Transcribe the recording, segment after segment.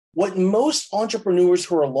What most entrepreneurs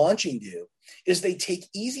who are launching do is they take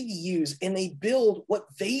easy to use and they build what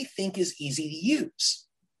they think is easy to use.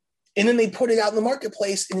 And then they put it out in the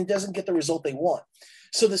marketplace and it doesn't get the result they want.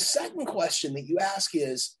 So the second question that you ask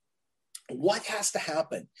is, what has to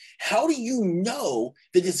happen? How do you know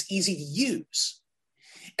that it's easy to use?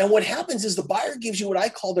 And what happens is the buyer gives you what I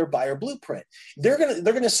call their buyer blueprint. They're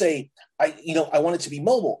gonna say, I want it to be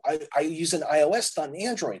mobile. I use an iOS, not an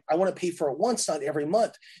Android. I want to pay for it once, not every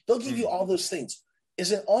month. They'll give you all those things.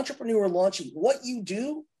 As an entrepreneur launching, what you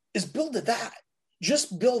do is build that.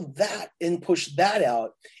 Just build that and push that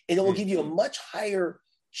out, and it will give you a much higher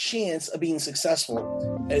chance of being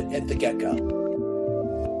successful at the get-go.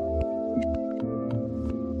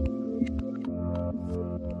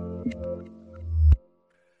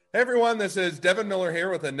 Hey everyone, this is Devin Miller here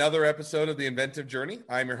with another episode of the Inventive Journey.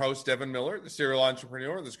 I'm your host, Devin Miller, the serial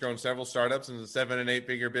entrepreneur that's grown several startups into 7- and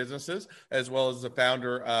 8-figure businesses, as well as the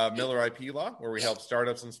founder of Miller IP Law, where we help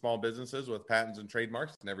startups and small businesses with patents and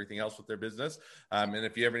trademarks and everything else with their business. And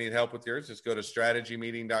if you ever need help with yours, just go to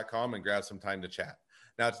strategymeeting.com and grab some time to chat.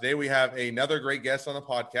 Now, today we have another great guest on the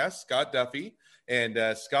podcast, Scott Duffy.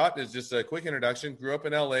 And Scott is just a quick introduction. Grew up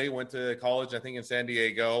in LA, went to college, I think, in San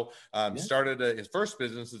Diego. Started his first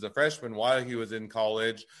business as a freshman while he was in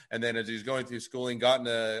college. And then as he was going through schooling, got in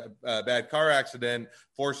a bad car accident,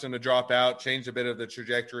 forced him to drop out, changed a bit of the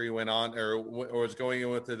trajectory, went on or was going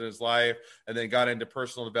with it in his life, and then got into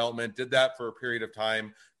personal development, did that for a period of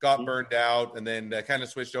time, got burned out, and then kind of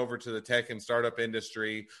switched over to the tech and startup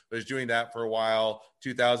industry. Was doing that for a while.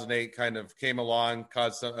 2008 kind of came along,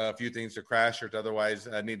 caused a few things to crash or to otherwise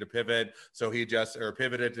need to pivot. So he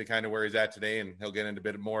pivoted to kind of where he's at today, and he'll get into a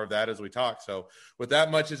bit more of that as we talk. So with that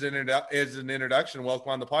much as an introduction,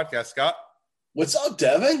 welcome on the podcast, Scott. What's up,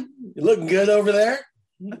 Devin? You looking good over there?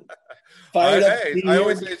 Fired up. Hey, I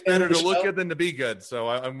always say it's better to look good than to be good. So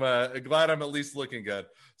I'm glad I'm at least looking good.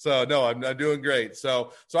 So no, I'm doing great.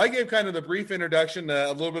 So I gave kind of the brief introduction,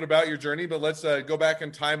 a little bit about your journey, but let's go back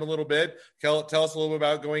in time a little bit. Tell us a little bit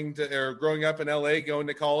about growing up in LA, going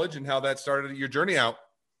to college, and how that started your journey out.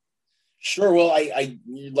 Sure. Well, I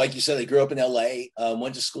like you said, I grew up in LA,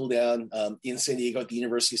 went to school down in San Diego at the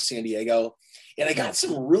University of San Diego, and I got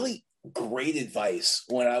some really great advice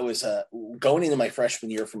when I was going into my freshman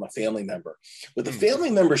year from a family member. What the family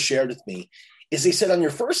member shared with me is they said, on your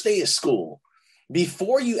first day of school,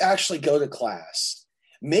 before you actually go to class,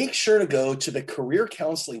 make sure to go to the career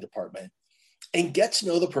counseling department and get to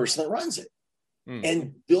know the person that runs it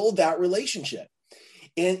and build that relationship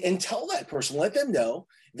and tell that person, let them know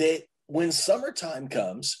that when summertime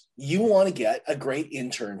comes, you want to get a great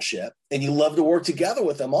internship and you love to work together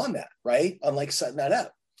with them on that, right? On like setting that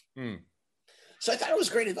up. So I thought it was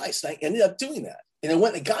great advice. And I ended up doing that. And I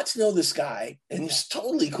went and got to know this guy, and he's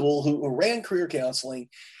totally cool, who ran career counseling.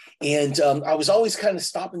 And I was always kind of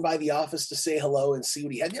stopping by the office to say hello and see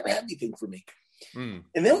what he had. Never had anything for me. And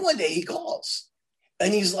then one day he calls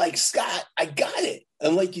and he's like, Scott, I got it.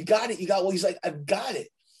 I'm like, you got it? You got, well, he's like, I've got it.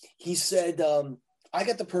 He said, I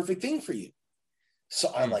got the perfect thing for you.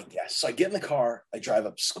 So I'm like, yes. So I get in the car, I drive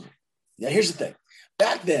up to school. Now, here's the thing.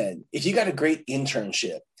 Back then, if you got a great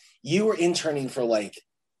internship, you were interning for like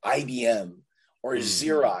IBM or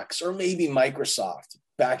Xerox or maybe Microsoft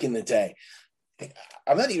back in the day.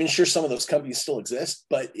 I'm not even sure some of those companies still exist,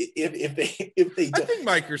 but if they do, I think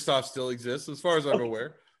Microsoft still exists as far as I'm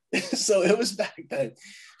aware. So it was back then.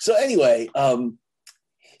 So anyway,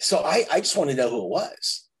 so I just wanted to know who it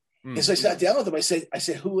was. And so I sat down with him. I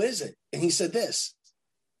said, who is it? And he said this,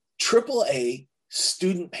 AAA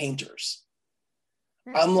student painters.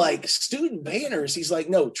 I'm like, student painters? He's like,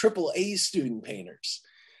 no, AAA student painters.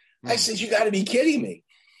 I said, you got to be kidding me.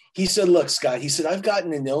 He said, look, Scott, he said, I've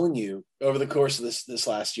gotten to know you over the course of this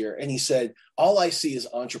last year. And he said, all I see is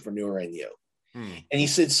entrepreneur in you. And he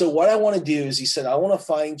said, so what I want to do is, he said, I want to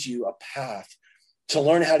find you a path to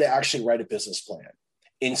learn how to actually write a business plan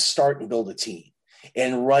and start and build a team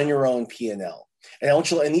and run your own P&L.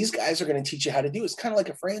 And these guys are going to teach you how to do it. It's kind of like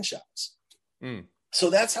a franchise. So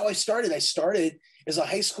that's how I started. I started as a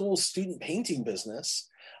high school student painting business.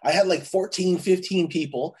 I had like 14, 15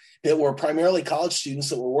 people that were primarily college students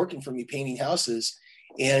that were working for me painting houses.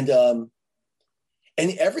 And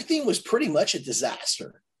everything was pretty much a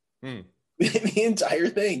disaster. The entire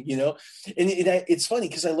thing, you know. And it's funny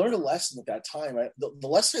because I learned a lesson at that time. The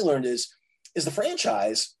lesson I learned is the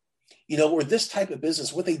franchise, you know, or this type of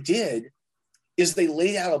business, what they did is they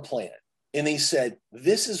laid out a plan and they said,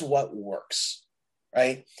 this is what works,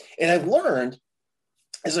 right? And I've learned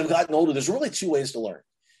as I've gotten older, there's really two ways to learn: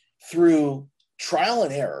 through trial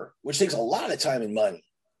and error, which takes a lot of time and money,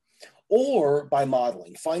 or by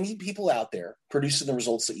modeling, finding people out there producing the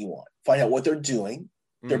results that you want, find out what they're doing,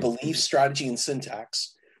 their beliefs, strategy, and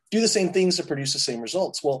syntax, do the same things to produce the same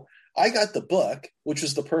results. Well, I got the book, which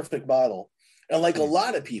was the perfect model. And like a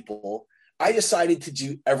lot of people, I decided to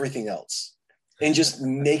do everything else and just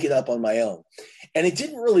make it up on my own. And it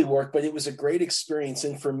didn't really work, but it was a great experience.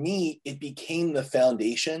 And for me, it became the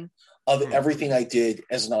foundation of everything I did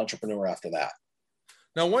as an entrepreneur after that.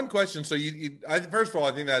 Now, one question. So first of all,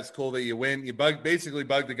 I think that's cool that you win. You basically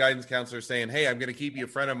bugged the guidance counselor saying, "Hey, I'm going to keep you a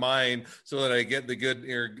friend of mine so that I get the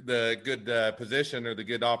good position or the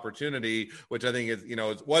good opportunity," which I think is,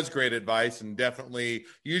 it was great advice. And definitely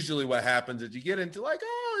usually what happens is you get into like,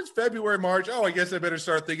 oh, it's February, March. Oh, I guess I better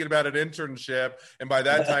start thinking about an internship. And by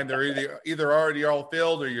that time they're either already all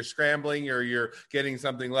filled or you're scrambling or you're getting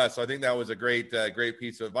something less. So I think that was a great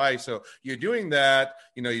piece of advice. So you're doing that,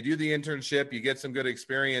 you do the internship, you get some good experience.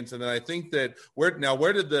 And then I think that where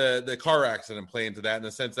did the car accident play into that, in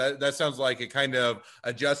the sense that sounds like it kind of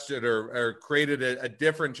adjusted or created a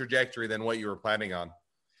different trajectory than what you were planning on?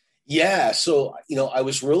 Yeah. So, I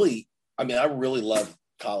really love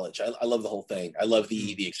college. I love the whole thing. I love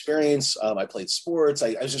the experience. I played sports.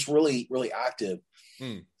 I was just really, really active.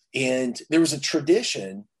 And there was a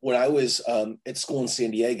tradition when I was at school in San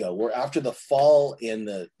Diego where after the fall and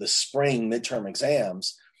the spring midterm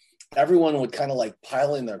exams, everyone would kind of like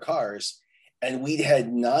pile in their cars, and we'd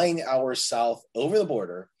head 9 hours south over the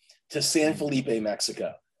border to San Felipe,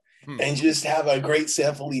 Mexico, and just have a great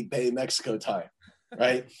San Felipe, Mexico time.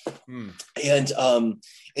 Right. And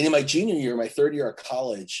in my junior year, my third year of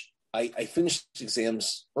college, I finished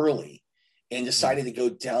exams early and decided to go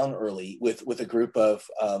down early with a group of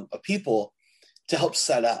people to help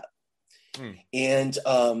set up. And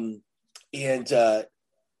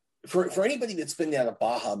for anybody that's been down to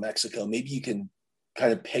Baja, Mexico, maybe you can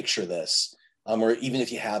kind of picture this, or even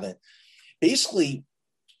if you haven't. Basically,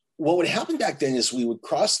 what would happen back then is we would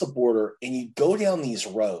cross the border and you'd go down these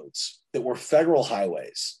roads that were federal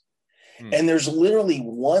highways. And there's literally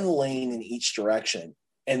one lane in each direction,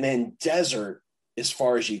 and then desert as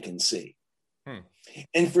far as you can see.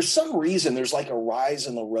 And for some reason, there's like a rise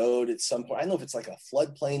in the road at some point. I don't know if it's like a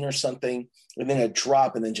floodplain or something, and then a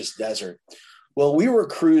drop and then just desert. Well, we were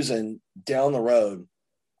cruising down the road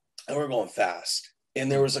and we're going fast. And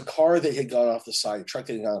there was a car that had gone off the side, a truck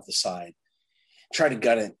that had gone off the side, tried to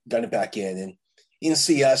gun it back in. And he didn't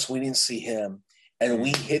see us, we didn't see him. And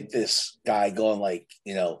we hit this guy going like,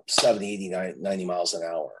 70, 80, 90 miles an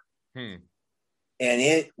hour. And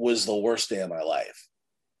it was the worst day of my life.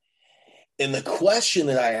 And the question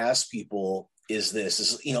that I ask people is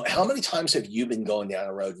this, how many times have you been going down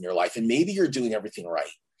a road in your life? And maybe you're doing everything right.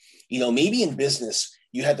 Maybe in business,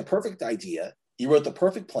 you had the perfect idea, you wrote the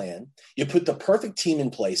perfect plan, you put the perfect team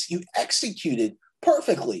in place, you executed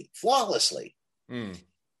perfectly, flawlessly.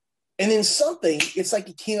 And then it's like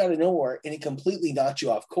it came out of nowhere and it completely knocked you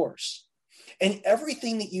off course. And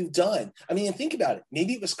everything that you've done, and think about it.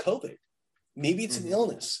 Maybe it was COVID. Maybe it's an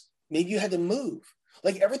illness. Maybe you had to move.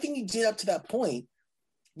 Like everything you did up to that point,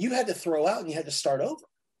 you had to throw out and you had to start over.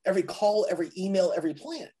 Every call, every email, every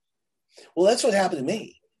plan. Well, that's what happened to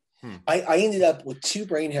me. I ended up with 2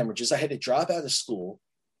 brain hemorrhages. I had to drop out of school,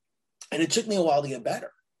 and it took me a while to get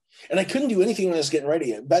better. And I couldn't do anything when I was getting ready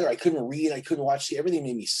to get better. I couldn't read. I couldn't watch. Everything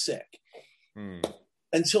made me sick.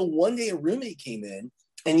 Until one day a roommate came in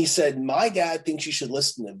and he said, "My dad thinks you should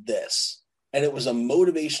listen to this." And it was a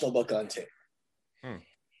motivational book on tape.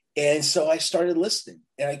 And so I started listening,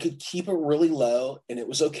 and I could keep it really low, and it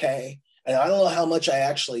was okay. And I don't know how much I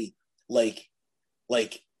actually like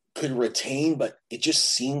could retain, but it just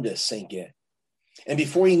seemed to sink in. And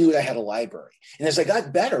before you knew it, I had a library. And as I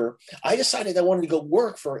got better, I decided I wanted to go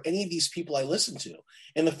work for any of these people I listened to.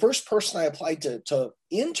 And the first person I applied to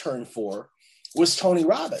intern for was Tony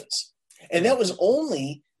Robbins. And that was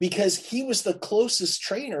only because he was the closest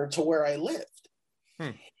trainer to where I lived.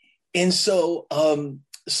 And so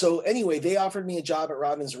anyway, they offered me a job at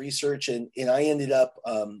Robbins Research, and I ended up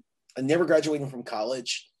never graduating from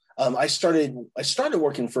college. I started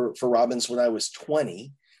working for Robbins when I was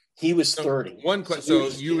 20. He was 30. One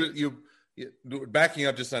question. So you backing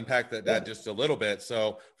up, just unpack that just a little bit.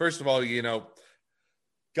 So first of all,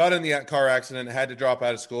 got in the car accident, had to drop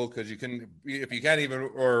out of school because if you can't even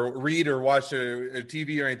or read or watch a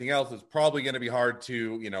TV or anything else, it's probably going to be hard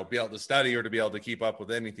to, be able to study or to be able to keep up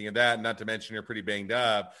with anything of that. Not to mention you're pretty banged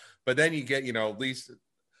up, but then you get, at least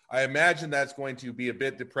I imagine that's going to be a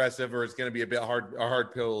bit depressive, or it's going to be a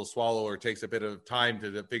hard pill to swallow, or it takes a bit of time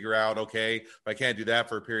to figure out, okay, if I can't do that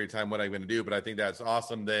for a period of time, what am I going to do? But I think that's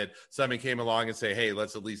awesome that somebody came along and say, hey,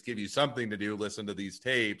 let's at least give you something to do, listen to these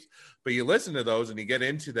tapes. But you listen to those and you get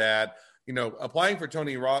into that, applying for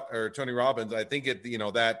Tony Robbins, I think at,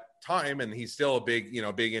 that time, and he's still a big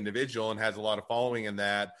individual and has a lot of following in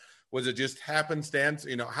that. Was it just happenstance?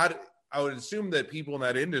 I would assume that people in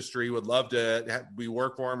that industry would love to be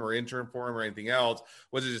work for him or intern for him or anything else.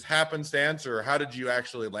 Was it just happenstance, or how did you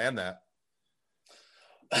actually land that?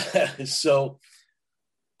 So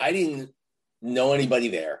I didn't know anybody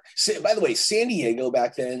there. By the way, San Diego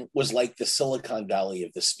back then was like the Silicon Valley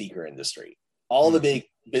of the speaker industry. All the big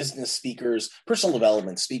business speakers, personal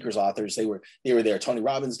development speakers, authors, they were there. Tony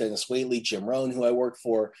Robbins, Dennis Waitley, Jim Rohn, who I worked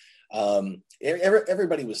for.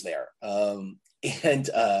 Everybody was there.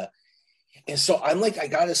 And so I'm like, I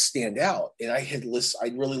got to stand out. And I'd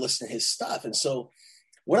really listened to his stuff. And so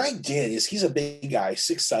what I did is, he's a big guy,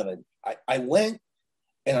 6'7". I went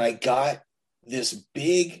and I got this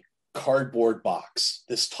big cardboard box,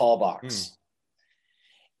 this tall box.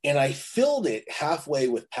 And I filled it halfway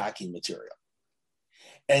with packing material.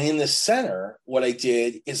 And in the center, what I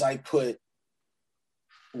did is I put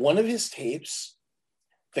one of his tapes,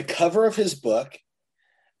 the cover of his book,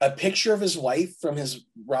 a picture of his wife from his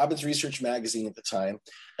Robbins Research magazine at the time,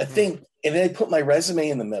 a thing, and then I put my resume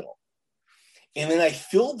in the middle. And then I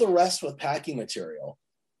filled the rest with packing material.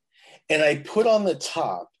 And I put on the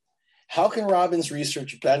top, how can Robbins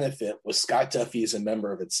Research benefit with Scott Duffy as a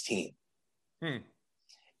member of its team?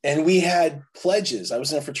 And we had pledges. I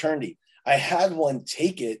was in a fraternity. I had one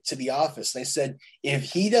take it to the office. And I said, if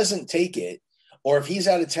he doesn't take it, or if he's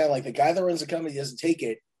out of town, like the guy that runs the company doesn't take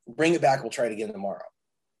it, bring it back. We'll try it again tomorrow.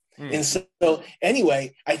 And so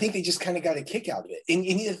anyway, I think they just kind of got a kick out of it. And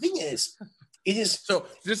the thing is, so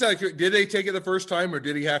just like, did they take it the first time, or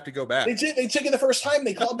did he have to go back? They took it the first time.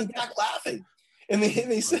 They called me back laughing. And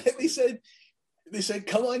they said,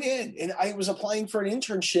 come on in. And I was applying for an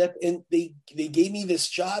internship, and they gave me this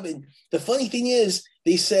job. And the funny thing is,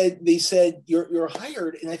 they said, you're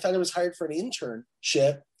hired. And I thought I was hired for an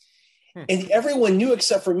internship. And everyone knew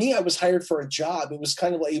except for me, I was hired for a job. It was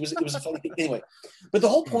kind of like, it was a funny thing. Anyway, but the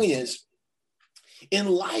whole point is, in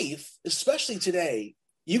life, especially today,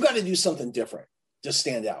 you got to do something different to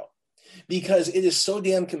stand out, because it is so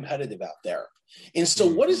damn competitive out there. And so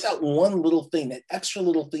what is that one little thing, that extra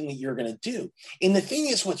little thing that you're going to do? And the thing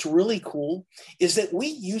is, what's really cool is that we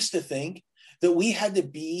used to think that we had to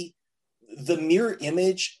be the mirror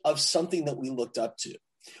image of something that we looked up to.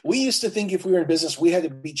 We used to think if we were in business, we had to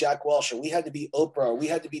be Jack Welch, or we had to be Oprah, or we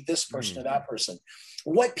had to be this person or that person.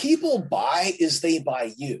 What people buy is they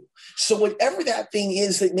buy you. So whatever that thing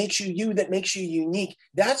is that makes you you, that makes you unique,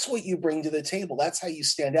 that's what you bring to the table. That's how you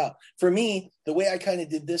stand out. For me, the way I kind of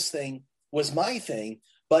did this thing was my thing,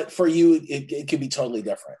 but for you, it could be totally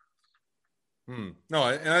different. No,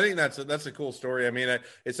 and I think that's a cool story. I mean,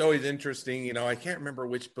 it's always interesting. I can't remember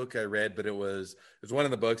which book I read, but it was one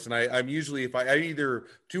of the books. And I'm usually, if I either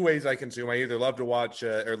two ways I consume, I either love to watch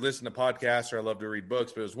or listen to podcasts, or I love to read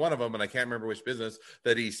books. But it was one of them, and I can't remember which business,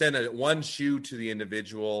 that he sent one shoe to the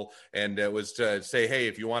individual, and it was to say, hey,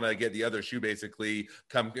 if you want to get the other shoe, basically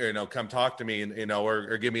come talk to me, and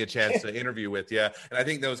or give me a chance to interview with you. And I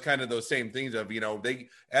think those kind of those same things of they,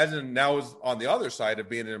 as in now is on the other side of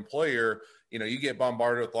being an employer. You get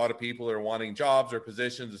bombarded with a lot of people that are wanting jobs or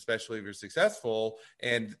positions, especially if you're successful.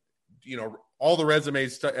 And, all the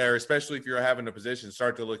resumes, or especially if you're having a position,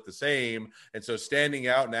 start to look the same. And so standing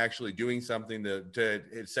out and actually doing something to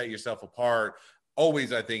set yourself apart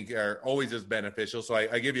always, I think, always is beneficial. So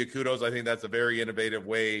I give you kudos. I think that's a very innovative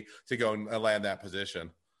way to go and land that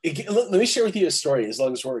position. Let me share with you a story, as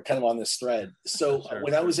long as we're kind of on this thread. So Sure.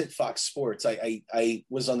 When I was at Fox Sports, I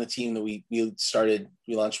was on the team that we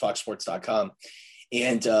launched foxsports.com.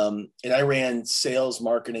 And I ran sales,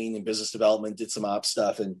 marketing, and business development, did some ops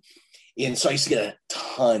stuff. And so I used to get a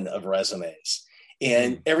ton of resumes,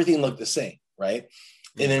 and everything looked the same, right?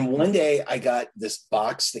 And then one day I got this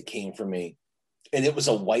box that came from me, and it was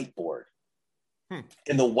a whiteboard. And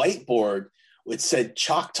the whiteboard, it said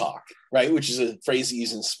chalk talk, right? Which is a phrase you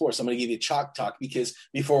use in sports. I'm going to give you chalk talk, because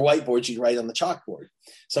before whiteboards, you'd write on the chalkboard.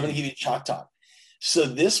 So I'm going to give you chalk talk. So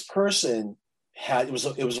this person it was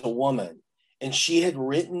a woman, and she had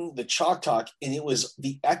written the chalk talk, and it was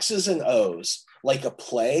the X's and O's, like a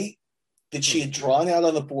play that she had drawn out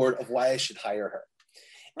on the board of why I should hire her.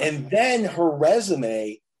 And then her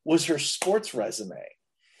resume was her sports resume.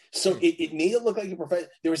 So it made it look like a professional.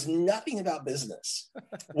 There was nothing about business.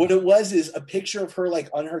 What it was is a picture of her like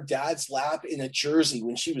on her dad's lap in a jersey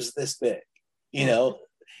when she was this big,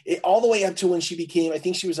 all the way up to when she became, I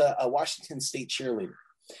think she was a Washington State cheerleader.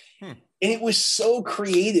 And it was so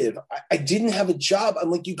creative. I didn't have a job.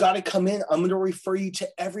 I'm like, you got to come in. I'm going to refer you to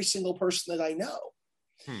every single person that I know.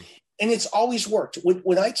 And it's always worked.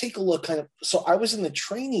 When I take a look so I was in the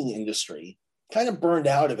training industry, kind of burned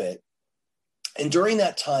out of it. And during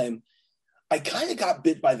that time, I kind of got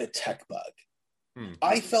bit by the tech bug.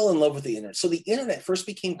 I fell in love with the internet. So the internet first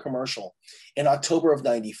became commercial in October of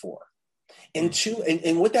 94.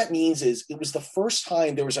 And what that means is it was the first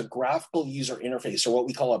time there was a graphical user interface, or what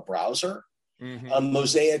we call a browser,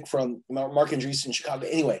 Mosaic from Mark Andreessen in Chicago.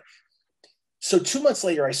 Anyway, so 2 months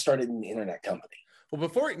later, I started an internet company.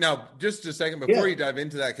 Well, just a second before you dive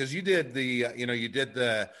into that, because you did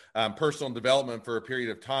the personal development for a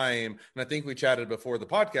period of time, and I think we chatted before the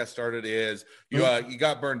podcast started. Is you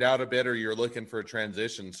got burned out a bit, or you're looking for a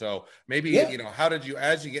transition? So maybe how did you,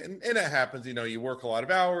 as you get, and it happens, you work a lot of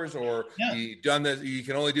hours, or you've done this, you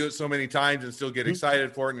can only do it so many times and still get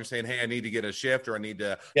excited for it, and you're saying, hey, I need to get a shift, or I need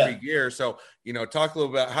to re-gear. So talk a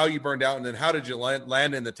little about how you burned out, and then how did you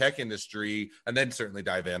land in the tech industry, and then certainly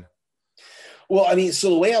dive in. Well, I mean, so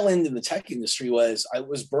the way I landed in the tech industry was I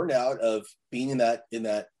was burned out of being in that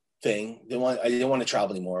thing. I didn't want to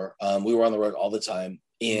travel anymore. We were on the road all the time,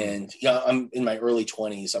 and I'm in my early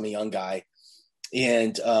 20s. I'm a young guy,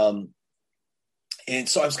 and so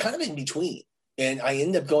I was kind of in between. And I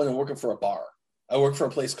ended up going and working for a bar. I worked for a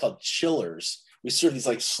place called Chillers. We served these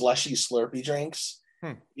like slushy Slurpee drinks,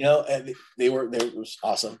 and it was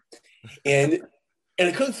awesome. And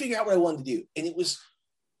I couldn't figure out what I wanted to do, and it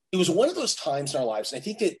was one of those times in our lives, and I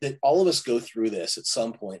think that all of us go through this at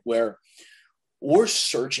some point, where we're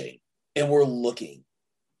searching and we're looking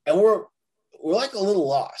and we're like a little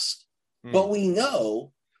lost, but we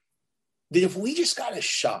know that if we just got a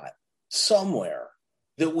shot somewhere,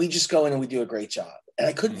 that we just go in and we do a great job. And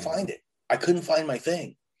I couldn't find it. I couldn't find my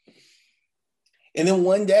thing. And then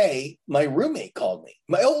one day my roommate called me,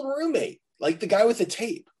 my old roommate, like the guy with the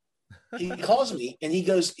tape. He calls me and he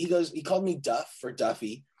called me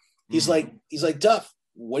Duffy. He's like, Duff,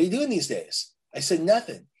 what are you doing these days? I said,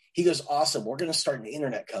 nothing. He goes, awesome. We're going to start an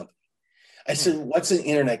internet company. I said, what's an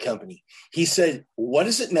internet company? He said, what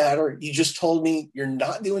does it matter? You just told me you're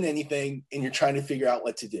not doing anything and you're trying to figure out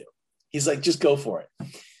what to do. He's like, just go for it.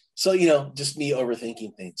 So, just me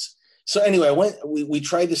overthinking things. So anyway, we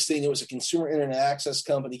tried this thing. It was a consumer internet access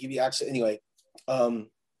company, give you access. Anyway,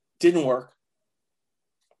 didn't work.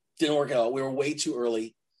 Didn't work at all. We were way too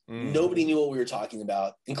early. Nobody knew what we were talking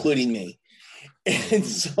about, including me. And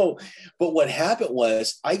so, but what happened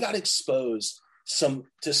was I got exposed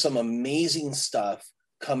to some amazing stuff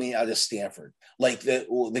coming out of Stanford, like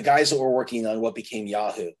the guys that were working on what became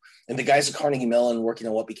Yahoo, and the guys at Carnegie Mellon working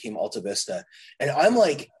on what became Alta Vista. And I'm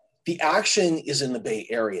like, the action is in the Bay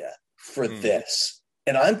Area for this.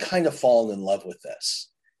 And I'm kind of falling in love with this.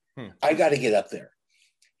 I got to get up there.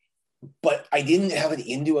 But I didn't have it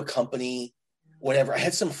into a company, whatever. I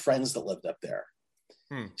had some friends that lived up there.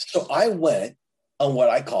 So I went on what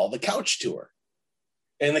I call the couch tour.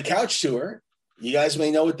 And the couch tour, you guys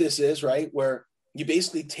may know what this is, right? Where you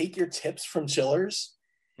basically take your tips from Chillers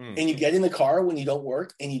and you get in the car when you don't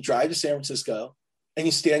work and you drive to San Francisco and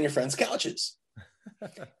you stay on your friends' couches.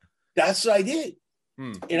 That's what I did.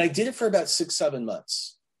 And I did it for about 6-7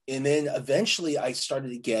 months. And then eventually I started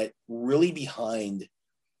to get really behind.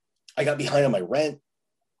 I got behind on my rent.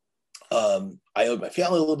 I owed my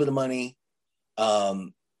family a little bit of money.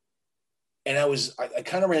 And I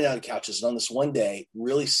kind of ran out of couches. And on this one day,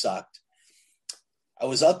 really sucked. I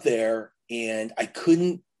was up there and I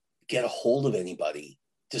couldn't get a hold of anybody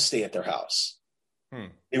to stay at their house.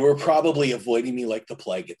 They were probably avoiding me like the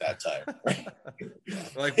plague at that time. Right?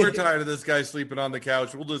 Like, we're tired of this guy sleeping on the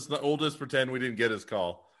couch. We'll just pretend we didn't get his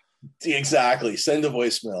call. Exactly. Send a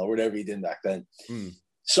voicemail or whatever you did back then.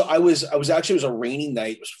 So it was a rainy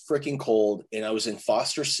night. It was freaking cold. And I was in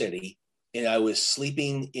Foster City and I was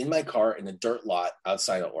sleeping in my car in a dirt lot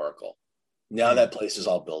outside of Oracle. Now that place is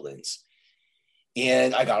all buildings.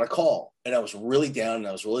 And I got a call and I was really down and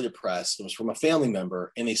I was really depressed. It was from a family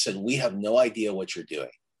member. And they said, we have no idea what you're doing.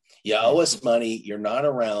 You owe us money. You're not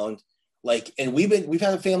around. Like, and we've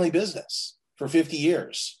had a family business for 50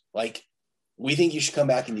 years. Like, we think you should come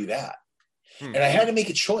back and do that. And I had to make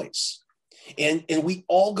a choice. And we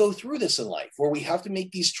all go through this in life where we have to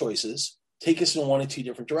make these choices, take us in one of two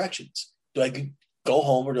different directions. Do I go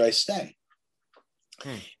home or do I stay?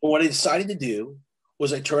 And what I decided to do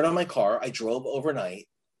was I turned on my car, I drove overnight,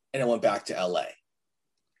 and I went back to LA.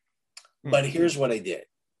 But here's what I did.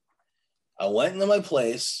 I went into my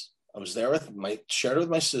place. I was there shared it with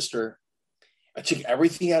my sister. I took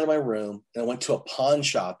everything out of my room and I went to a pawn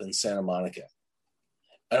shop in Santa Monica.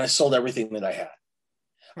 and I sold everything that I had.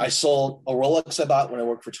 I sold a Rolex I bought when I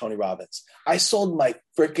worked for Tony Robbins. I sold my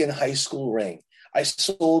freaking high school ring. I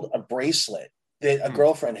sold a bracelet that a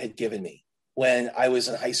girlfriend had given me when I was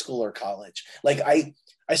in high school or college. Like I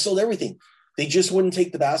sold everything. They just wouldn't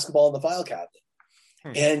take the basketball in the file cabinet.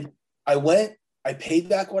 And I paid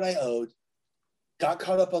back what I owed, got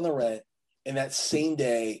caught up on the rent. And that same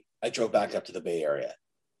day I drove back up to the Bay Area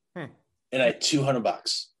and I had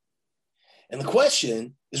 $200. And the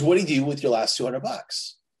question is, what do you do with your last $200?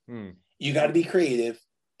 You got to be creative.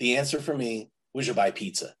 The answer for me was you buy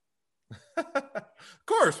pizza. Of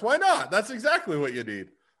course, why not? That's exactly what you need.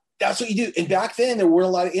 That's what you do. And back then there weren't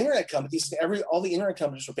a lot of internet companies. All the internet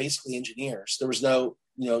companies were basically engineers. There was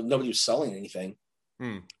nobody was selling anything.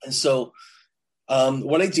 And so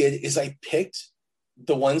what I did is I picked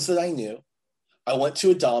the ones that I knew. I went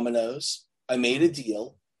to a Domino's. I made a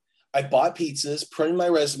deal. I bought pizzas, printed my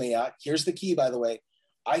resume out. Here's the key, by the way.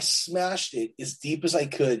 I smashed it as deep as I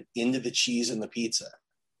could into the cheese and the pizza.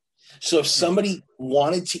 So if somebody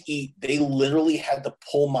wanted to eat, they literally had to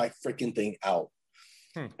pull my freaking thing out.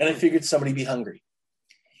 And I figured somebody'd be hungry.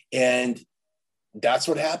 And that's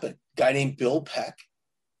what happened. A guy named Bill Peck,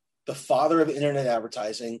 the father of internet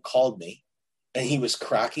advertising, called me and he was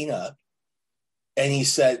cracking up. And he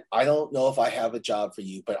said, I don't know if I have a job for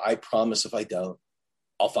you, but I promise if I don't,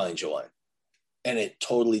 I'll find you one. And it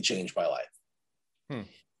totally changed my life. And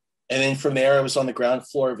then from there, I was on the ground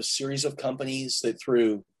floor of a series of companies that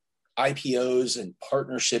through IPOs and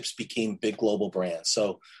partnerships became big global brands.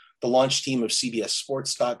 So the launch team of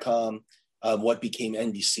CBSSports.com, what became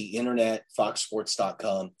NBC Internet,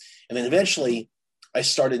 FoxSports.com. And then eventually I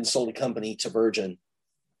started and sold a company to Virgin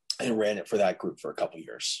and ran it for that group for a couple of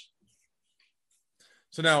years.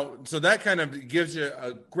 So that kind of gives you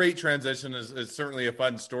a great transition. Is certainly a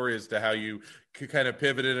fun story as to how you could kind of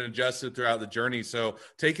pivoted and adjusted throughout the journey. So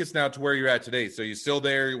take us now to where you're at today. So you're still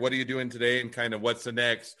there. What are you doing today? And kind of what's the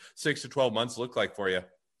next 6 to 12 months look like for you?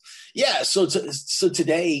 Yeah. So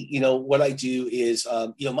today, what I do is,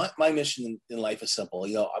 my mission in life is simple.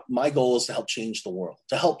 My goal is to help change the world,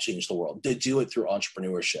 to do it through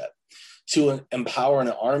entrepreneurship, to empower an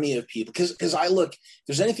army of people. Because if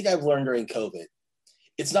there's anything I've learned during COVID,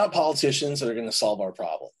 it's not politicians that are going to solve our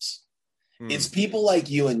problems. It's people like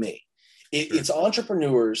you and me. It's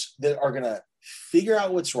entrepreneurs that are going to figure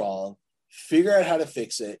out what's wrong, figure out how to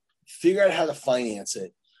fix it, figure out how to finance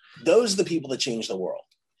it. Those are the people that change the world.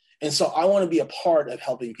 And so I want to be a part of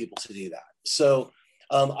helping people to do that. So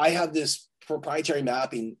I have this proprietary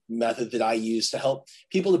mapping method that I use to help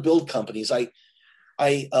people to build companies. I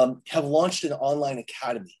have launched an online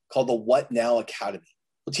academy called the What Now Academy.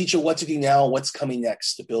 We'll teach you what to do now, what's coming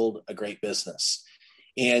next to build a great business.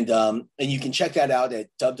 And you can check that out at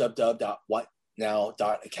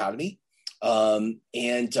www.whatnow.academy. And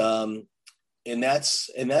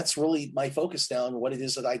that's really my focus now on what it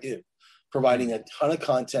is that I do, providing a ton of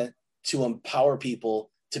content to empower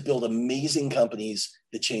people to build amazing companies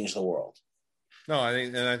that change the world. No, I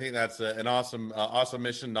think that's an awesome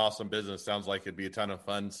mission, an awesome business. Sounds like it'd be a ton of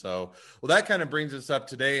fun. So, well, that kind of brings us up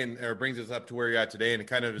today, or brings us up to where you're at today, and it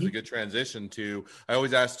kind of is a good transition to. I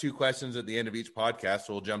always ask 2 questions at the end of each podcast,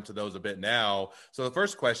 so we'll jump to those a bit now. So, the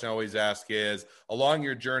first question I always ask is, along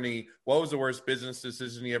your journey, what was the worst business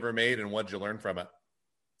decision you ever made, and what did you learn from it?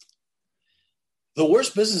 The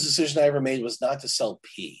worst business decision I ever made was not to sell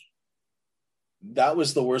pee. That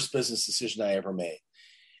was the worst business decision I ever made.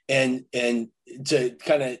 And to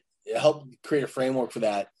kind of help create a framework for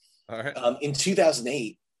that, all right. In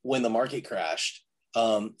 2008, when the market crashed,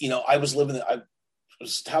 I was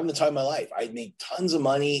having the time of my life. I made tons of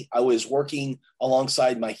money. I was working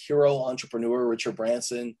alongside my hero entrepreneur, Richard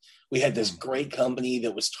Branson. We had this great company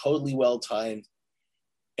that was totally well-timed.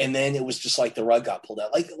 And then it was just like the rug got pulled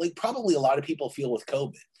out. Like probably a lot of people feel with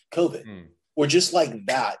COVID, or just like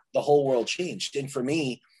that, the whole world changed. And for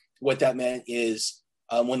me, what that meant is,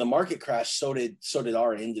 when the market crashed, so did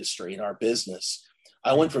our industry and our business.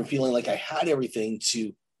 I went from feeling like I had everything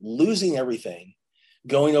to losing everything,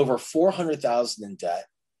 going over $400,000 in debt.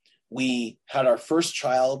 We had our first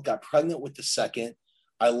child, got pregnant with the second.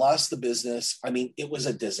 I lost the business. I mean, it was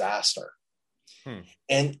a disaster.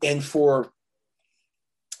 And for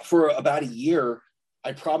about a year,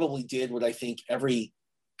 I probably did what I think every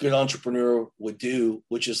good entrepreneur would do,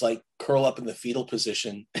 which is like curl up in the fetal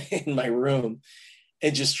position in my room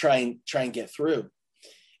and just try and get through.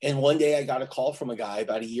 And one day I got a call from a guy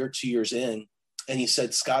about a year, 2 years in, and he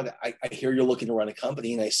said, Scott, I hear you're looking to run a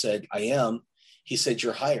company. And I said, I am. He said,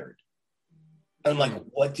 you're hired. And I'm like,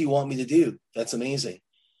 what do you want me to do? That's amazing.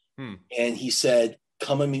 And he said,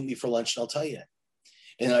 come and meet me for lunch and I'll tell you.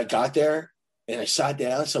 And I got there And I sat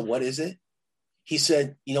down and said, what is it? He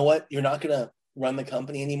said, you know what? You're not going to run the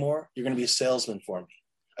company anymore. You're going to be a salesman for me.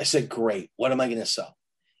 I said, great. What am I going to sell?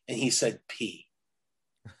 And he said, pee.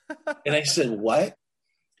 And I said, what?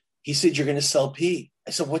 He said, you're going to sell pee.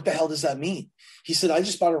 I said, what the hell does that mean? He said, I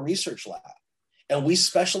just bought a research lab and we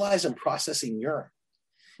specialize in processing urine.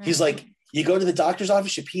 He's like, you go to the doctor's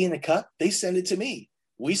office, you pee in a cup, they send it to me.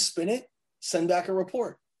 We spin it, send back a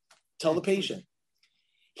report, tell the patient.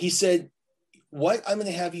 He said, what I'm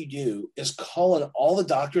going to have you do is call in all the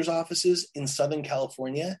doctor's offices in Southern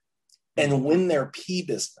California and win their pee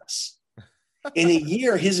business. In a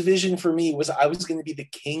year, his vision for me was I was going to be the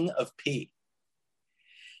king of pee.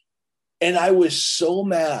 And I was so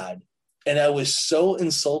mad and I was so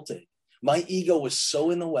insulted. My ego was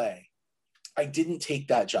so in the way. I didn't take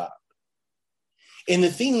that job. And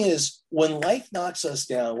the thing is, when life knocks us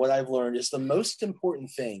down, what I've learned is the most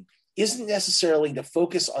important thing isn't necessarily to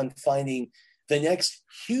focus on finding the next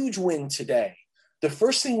huge win today. The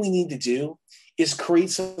first thing we need to do is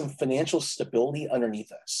create some financial stability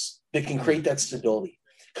underneath us that can create that stability,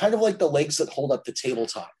 kind of like the legs that hold up the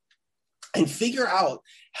tabletop, and figure out,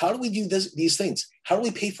 how do we do these things? How do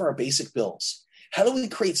we pay for our basic bills? How do we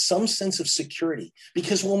create some sense of security?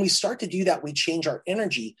 Because when we start to do that, we change our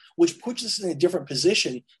energy, which puts us in a different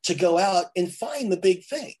position to go out and find the big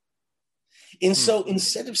thing. And so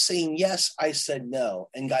instead of saying yes, I said no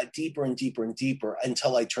and got deeper and deeper and deeper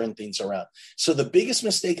until I turned things around. So the biggest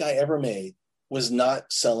mistake I ever made was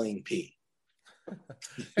not selling pee.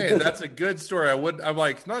 Hey, that's a good story. I'm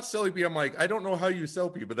like, not selling pee. I'm like, I don't know how you sell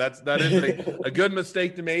pee, but that is a good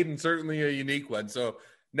mistake to make and certainly a unique one. So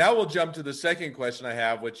now we'll jump to the second question I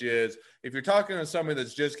have, which is, if you're talking to somebody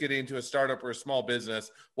that's just getting into a startup or a small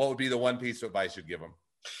business, what would be the one piece of advice you'd give them?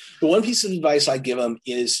 The one piece of advice I give them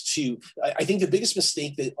is I think the biggest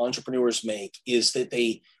mistake that entrepreneurs make is that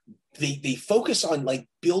they focus on like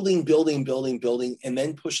building, and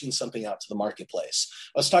then pushing something out to the marketplace.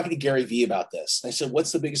 I was talking to Gary Vee about this. And I said,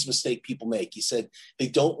 what's the biggest mistake people make? He said, they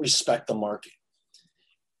don't respect the market.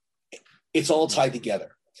 It's all tied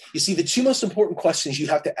together. You see, the two most important questions you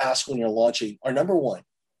have to ask when you're launching are, number one,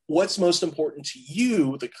 what's most important to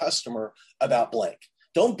you, the customer, about blank?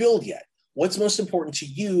 Don't build yet. What's most important to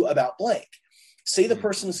you about blank? Say the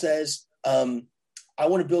person says, I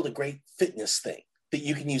want to build a great fitness thing that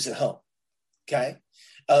you can use at home. Okay.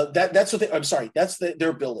 That's what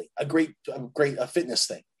they're building a great fitness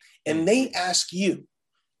thing. And they ask you,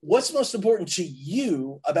 what's most important to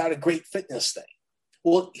you about a great fitness thing?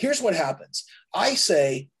 Well, here's what happens. I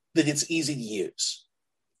say that it's easy to use.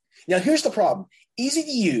 Now, here's the problem. Easy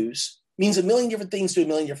to use means a million different things to a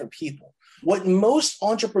million different people. What most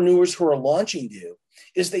entrepreneurs who are launching do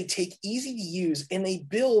is they take easy to use and they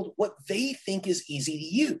build what they think is easy to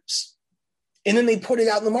use. And then they put it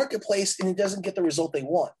out in the marketplace and it doesn't get the result they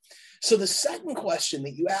want. So the second question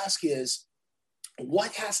that you ask is,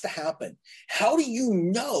 what has to happen? How do you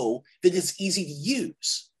know that it's easy to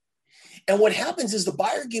use? And what happens is the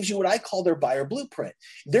buyer gives you what I call their buyer blueprint.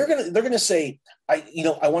 They're gonna say, I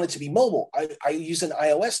want it to be mobile. I use an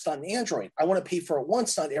iOS, not an Android. I want to pay for it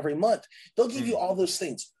once, not every month. They'll give you all those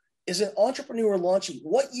things. As an entrepreneur launching,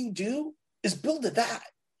 what you do is build that.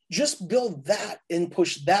 Just build that and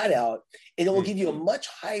push that out, and it will give you a much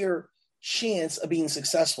higher chance of being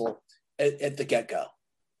successful at the get-go.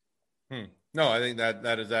 No, I think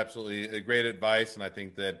that is absolutely a great advice, and I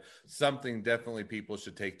think that something definitely people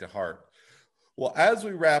should take to heart. Well, as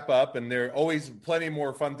we wrap up, and there are always plenty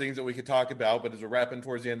more fun things that we could talk about, but as we're wrapping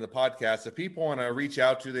towards the end of the podcast, if people want to reach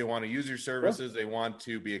out to you, they want to use your services, they want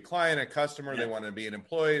to be a client, a customer, they want to be an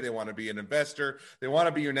employee, they want to be an investor, they want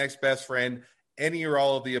to be your next best friend, any or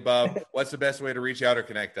all of the above, what's the best way to reach out or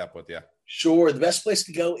connect up with you? Sure. The best place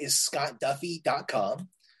to go is scottduffy.com.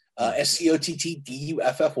 SCOTTDUFFY,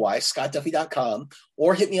 scottduffy.com,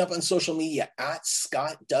 or hit me up on social media at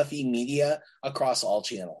Scott Duffy Media across all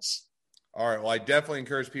channels. All right. Well, I definitely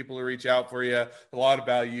encourage people to reach out for you. A lot of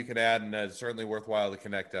value you can add, and it's certainly worthwhile to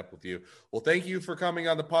connect up with you. Well, thank you for coming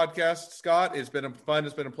on the podcast, Scott. It's been fun.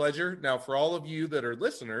 It's been a pleasure. Now, for all of you that are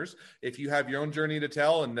listeners, if you have your own journey to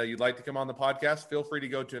tell and you'd like to come on the podcast, feel free to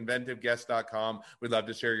go to inventiveguest.com. We'd love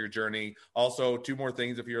to share your journey. Also, two more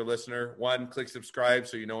things if you're a listener. One, click subscribe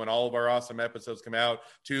so you know when all of our awesome episodes come out.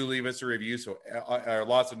 Two, leave us a review so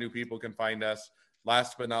lots of new people can find us.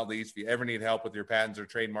 Last but not least, if you ever need help with your patents or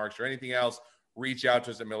trademarks or anything else, reach out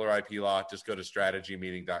to us at Miller IP Law. Just go to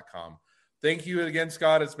strategymeeting.com. Thank you again,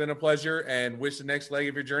 Scott. It's been a pleasure, and wish the next leg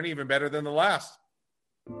of your journey even better than the last.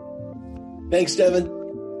 Thanks, Devin.